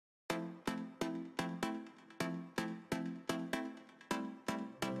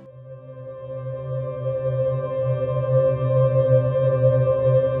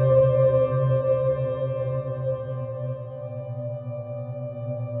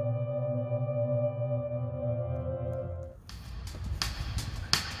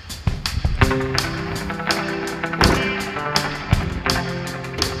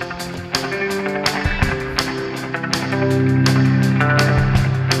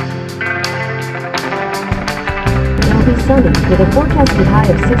sunny, with a forecasted high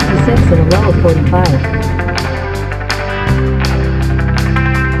of 66 and a low of 45.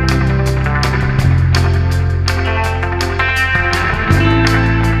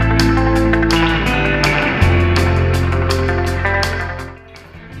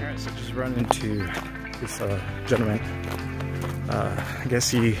 Run into this gentleman. I guess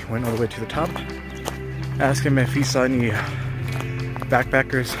he went all the way to the top. I asked him if he saw any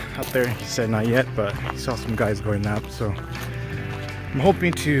backpackers out there. He said not yet, but he saw some guys going up, so I'm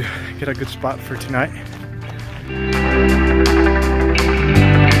hoping to get a good spot for tonight.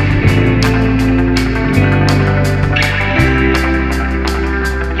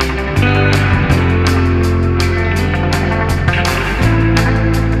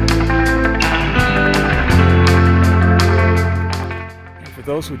 For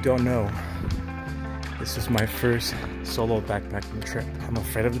those who don't know, this is my first solo backpacking trip. I'm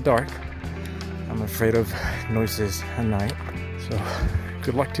afraid of the dark. I'm afraid of noises at night. So,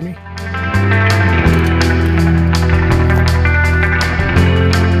 good luck to me.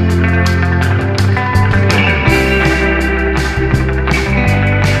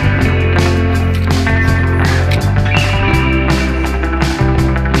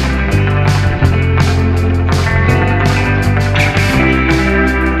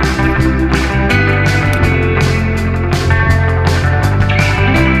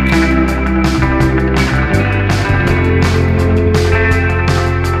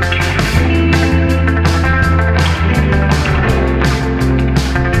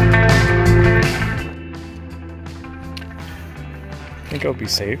 I think I'll be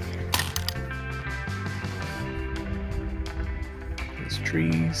safe. There's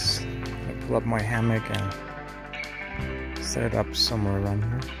trees. I pull up my hammock and set it up somewhere around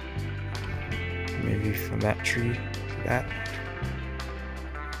here. Maybe from that tree to that.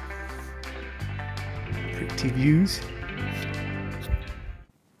 Pretty views.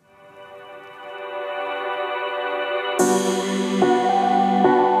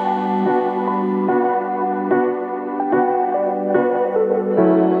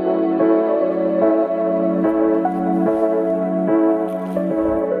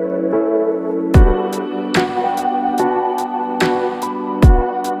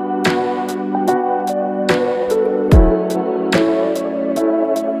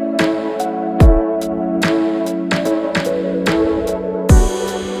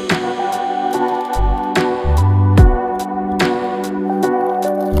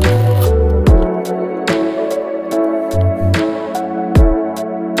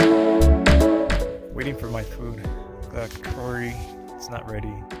 Waiting for my food. The curry, it's not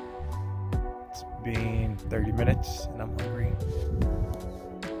ready. It's been 30 minutes and I'm hungry.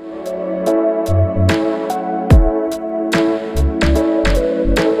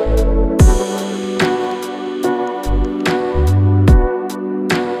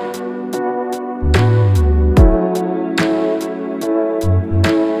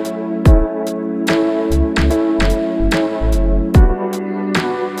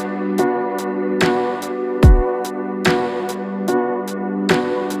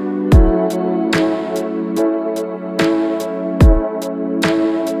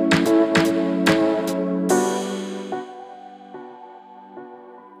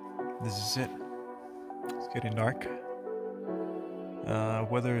 This is it. It's getting dark.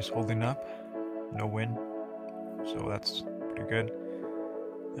 Weather is holding up. No wind. So that's pretty good.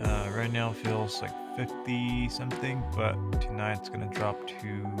 Right now it feels like 50 something, but tonight it's gonna drop to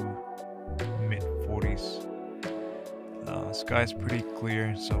mid 40s. Sky's pretty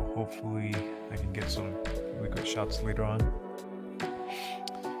clear, so hopefully I can get some really good shots later on.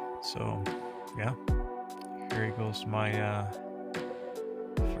 So yeah, here goes my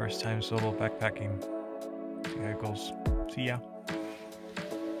first time solo backpacking. See how it goes. See ya.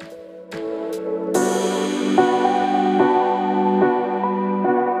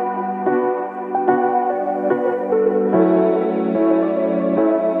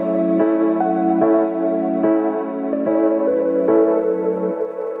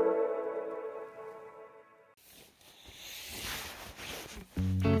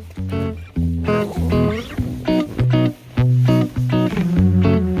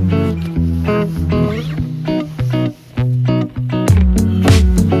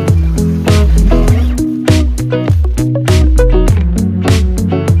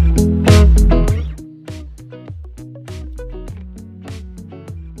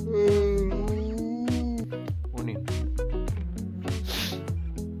 Morning.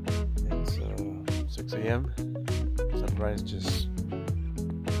 It's 6 a.m. Sunrise just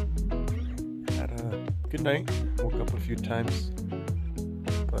had a good night. Woke up a few times,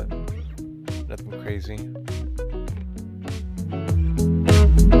 but nothing crazy.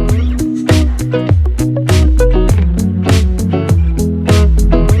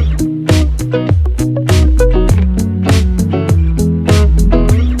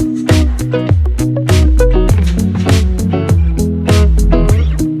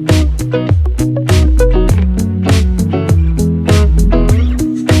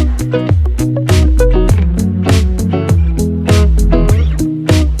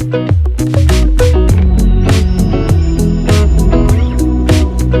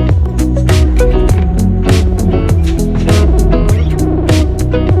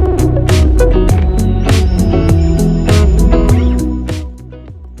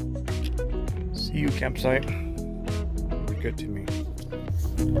 Campsite. You're good to me.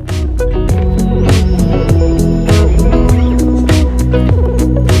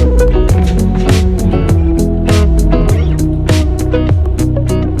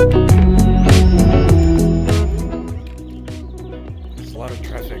 There's a lot of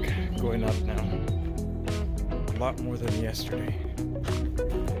traffic going up now. A lot more than yesterday.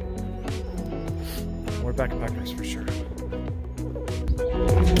 More backpackers for sure.